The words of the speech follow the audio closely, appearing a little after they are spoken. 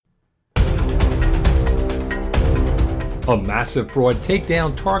A massive fraud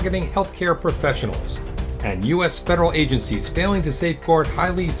takedown targeting healthcare professionals. And U.S. federal agencies failing to safeguard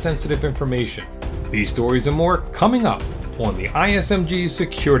highly sensitive information. These stories and more coming up on the ISMG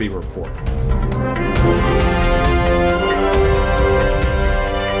Security Report.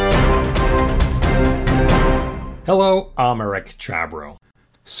 Hello, I'm Eric Chabrow.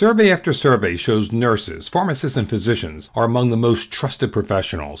 Survey after survey shows nurses, pharmacists, and physicians are among the most trusted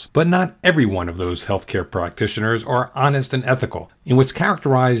professionals, but not every one of those healthcare practitioners are honest and ethical. In what's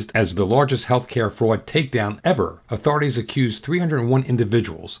characterized as the largest healthcare fraud takedown ever, authorities accused 301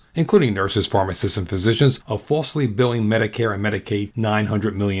 individuals, including nurses, pharmacists, and physicians, of falsely billing Medicare and Medicaid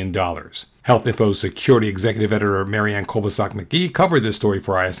 $900 million. Health Info's security executive editor Marianne Kolbasuk-McGee covered this story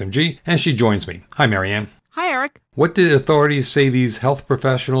for ISMG, and she joins me. Hi, Marianne. Hi, Eric. What did authorities say these health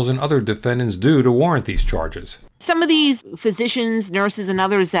professionals and other defendants do to warrant these charges? Some of these physicians, nurses, and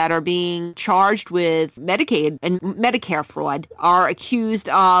others that are being charged with Medicaid and Medicare fraud are accused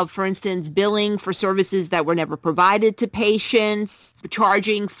of, for instance, billing for services that were never provided to patients,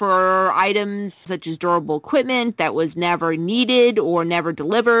 charging for items such as durable equipment that was never needed or never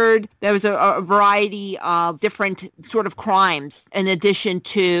delivered. There was a variety of different sort of crimes in addition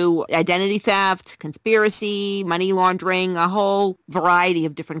to identity theft, conspiracy, money laundering, a whole variety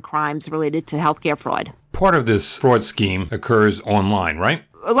of different crimes related to healthcare fraud. Part of this fraud scheme occurs online, right?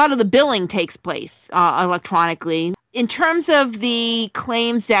 A lot of the billing takes place electronically. In terms of the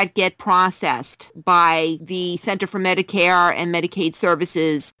claims that get processed by the Center for Medicare and Medicaid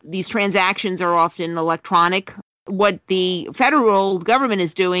Services, these transactions are often electronic. What the federal government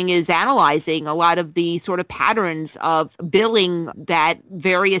is doing is analyzing a lot of the sort of patterns of billing that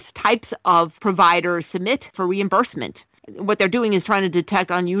various types of providers submit for reimbursement. What they're doing is trying to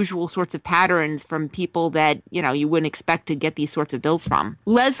detect unusual sorts of patterns from people that, you wouldn't expect to get these sorts of bills from.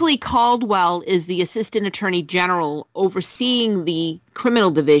 Leslie Caldwell is the Assistant Attorney General overseeing the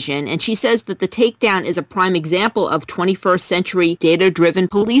criminal division, and she says that the takedown is a prime example of 21st century data-driven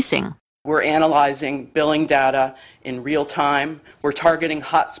policing. We're analyzing billing data in real time. We're targeting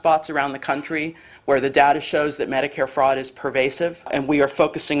hotspots around the country where the data shows that Medicare fraud is pervasive, and we are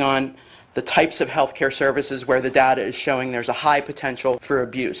focusing on the types of healthcare services where the data is showing there's a high potential for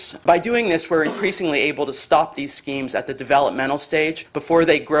abuse. By doing this, we're increasingly able to stop these schemes at the developmental stage before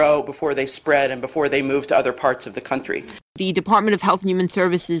they grow, before they spread, and before they move to other parts of the country. The Department of Health and Human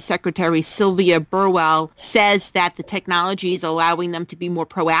Services Secretary Sylvia Burwell says that the technology is allowing them to be more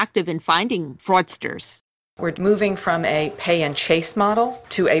proactive in finding fraudsters. We're moving from a pay and chase model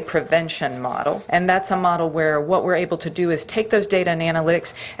to a prevention model. And that's a model where what we're able to do is take those data and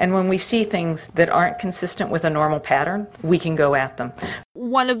analytics, and when we see things that aren't consistent with a normal pattern, we can go at them.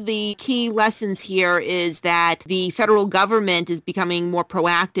 One of the key lessons here is that the federal government is becoming more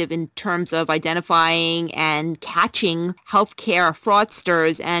proactive in terms of identifying and catching healthcare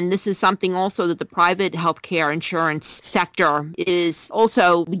fraudsters. And this is something also that the private healthcare insurance sector is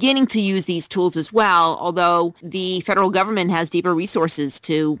also beginning to use these tools as well, although the federal government has deeper resources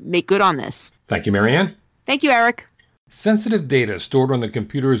to make good on this. Thank you, Marianne. Thank you, Eric. Sensitive data stored on the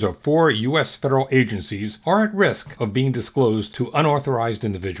computers of 4 U.S. federal agencies are at risk of being disclosed to unauthorized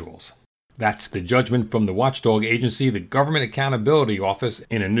individuals. That's the judgment from the watchdog agency, the Government Accountability Office,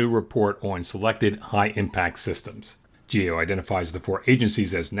 in a new report on selected high-impact systems. GAO identifies the 4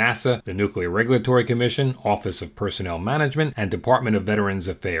 agencies as NASA, the Nuclear Regulatory Commission, Office of Personnel Management, and Department of Veterans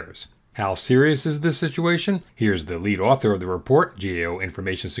Affairs. How serious is this situation? Here's the lead author of the report, GAO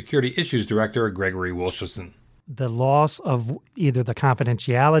Information Security Issues Director Gregory Wilcherson. The loss of either the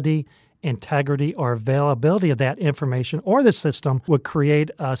confidentiality, integrity, or availability of that information or the system would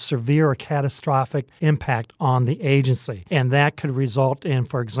create a severe or catastrophic impact on the agency. And that could result in,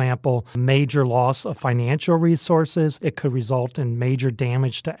 for example, major loss of financial resources. It could result in major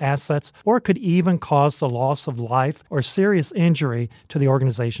damage to assets, or it could even cause the loss of life or serious injury to the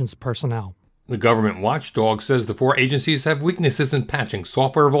organization's personnel. The government watchdog says the 4 agencies have weaknesses in patching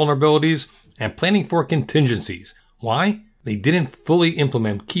software vulnerabilities and planning for contingencies. Why? They didn't fully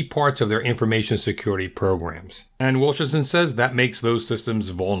implement key parts of their information security programs. And Wilcherson says that makes those systems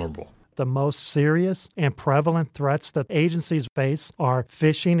vulnerable. The most serious and prevalent threats that agencies face are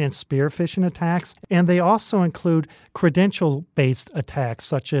phishing and spear phishing attacks, and they also include credential-based attacks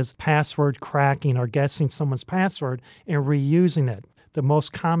such as password cracking or guessing someone's password and reusing it. The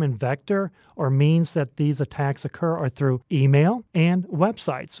most common vector or means that these attacks occur are through email and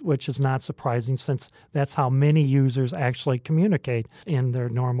websites, which is not surprising since that's how many users actually communicate in their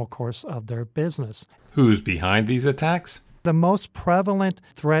normal course of their business. Who's behind these attacks? The most prevalent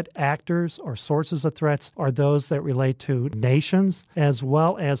threat actors or sources of threats are those that relate to nations, as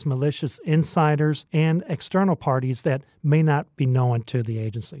well as malicious insiders and external parties that may not be known to the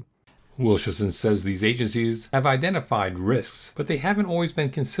agency. Wilcherson says these agencies have identified risks, but they haven't always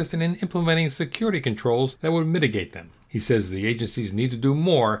been consistent in implementing security controls that would mitigate them. He says the agencies need to do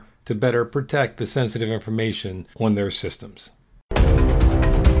more to better protect the sensitive information on their systems.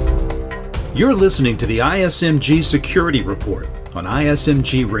 You're listening to the ISMG Security Report on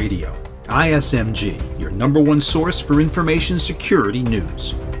ISMG Radio. ISMG, your number one source for information security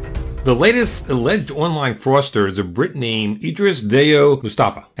news. The latest alleged online fraudster is a Brit named Idris Deo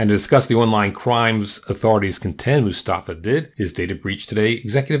Mustafa. And to discuss the online crimes authorities contend Mustafa did, is Data Breach Today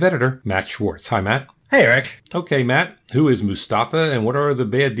executive editor Matt Schwartz. Hi, Matt. Hey, Eric. Okay, Matt. Who is Mustafa and what are the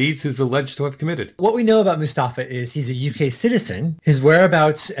bad deeds he's alleged to have committed? What we know about Mustafa is he's a UK citizen. His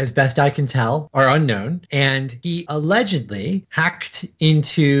whereabouts, as best I can tell, are unknown. And he allegedly hacked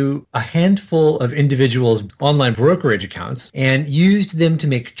into a handful of individuals' online brokerage accounts and used them to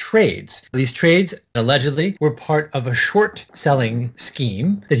make trades. These trades, allegedly, were part of a short selling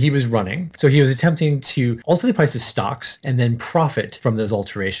scheme that he was running. So he was attempting to alter the price of stocks and then profit from those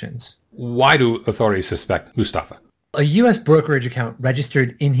alterations. Why do authorities suspect Mustafa? A U.S. brokerage account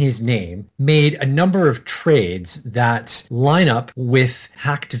registered in his name made a number of trades that line up with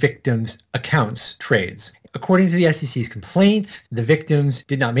hacked victims' accounts trades. According to the SEC's complaint, the victims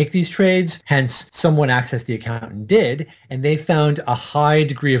did not make these trades, hence someone accessed the account and did, and they found a high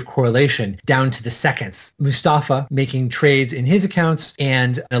degree of correlation down to the seconds. Mustafa making trades in his accounts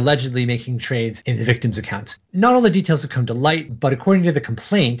and allegedly making trades in the victims' accounts. Not all the details have come to light, but according to the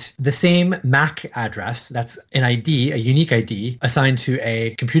complaint, the same MAC address, that's an ID, a unique ID, assigned to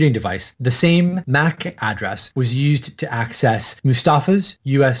a computing device, the same MAC address was used to access Mustafa's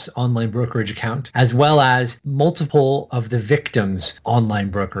U.S. online brokerage account, as well as multiple of the victims' online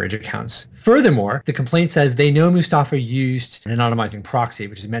brokerage accounts. Furthermore, the complaint says they know Mustafa used an anonymizing proxy,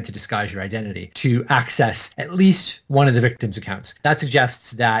 which is meant to disguise your identity, to access at least one of the victims' accounts. That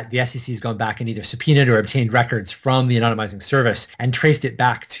suggests that the SEC has gone back and either subpoenaed or obtained records from the anonymizing service and traced it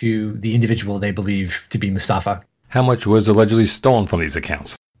back to the individual they believe to be Mustafa. How much was allegedly stolen from these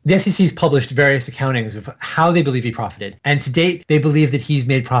accounts? The SEC has published various accountings of how they believe he profited. And to date, they believe that he's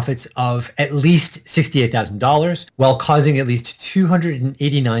made profits of at least $68,000 while causing at least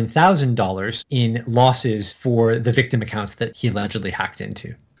 $289,000 in losses for the victim accounts that he allegedly hacked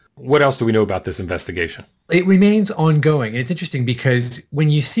into. What else do we know about this investigation? It remains ongoing. It's interesting because when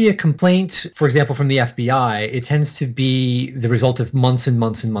you see a complaint, for example, from the FBI, it tends to be the result of months and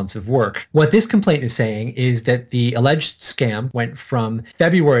months and months of work. What this complaint is saying is that the alleged scam went from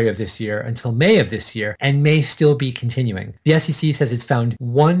February of this year until May of this year and may still be continuing. The SEC says it's found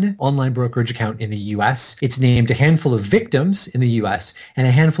one online brokerage account in the U.S. It's named a handful of victims in the U.S. and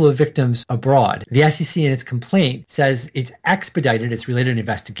a handful of victims abroad. The SEC in its complaint says it's expedited its related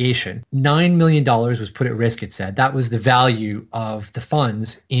investigation. $9 million was put at risk, it said. That was the value of the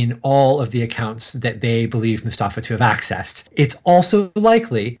funds in all of the accounts that they believe Mustafa to have accessed. It's also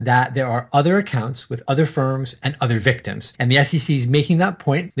likely that there are other accounts with other firms and other victims. And the SEC is making that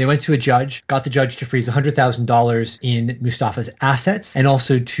point. They went to a judge, got the judge to freeze $100,000 in Mustafa's assets and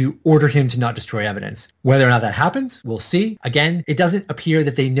also to order him to not destroy evidence. Whether or not that happens, we'll see. Again, it doesn't appear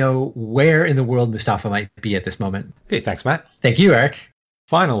that they know where in the world Mustafa might be at this moment. Okay, thanks, Matt. Thank you, Eric.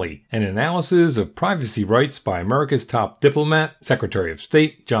 Finally, an analysis of privacy rights by America's top diplomat, Secretary of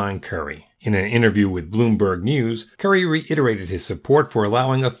State John Kerry. In an interview with Bloomberg News, Kerry reiterated his support for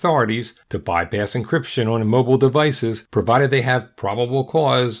allowing authorities to bypass encryption on mobile devices, provided they have probable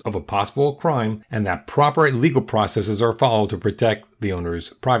cause of a possible crime and that proper legal processes are followed to protect the owner's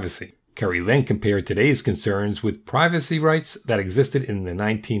privacy. Kerry then compared today's concerns with privacy rights that existed in the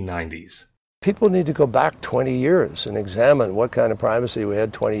 1990s. People need to go back 20 years and examine what kind of privacy we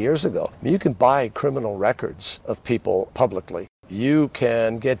had 20 years ago. I mean, you can buy criminal records of people publicly. You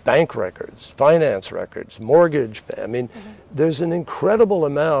can get bank records, finance records, mortgage. I mean, there's an incredible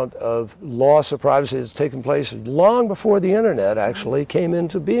amount of loss of privacy that's taken place long before the internet actually came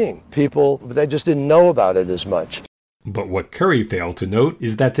into being. People, they just didn't know about it as much. But what Kerry failed to note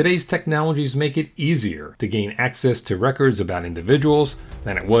is that today's technologies make it easier to gain access to records about individuals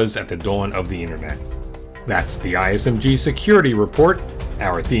than it was at the dawn of the internet. That's the ISMG Security Report.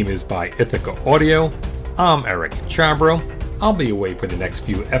 Our theme is by Ithaca Audio. I'm Eric Chabrow. I'll be away for the next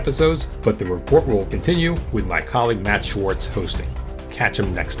few episodes, but the report will continue with my colleague Matt Schwartz hosting. Catch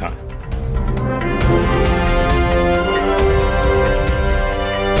him next time.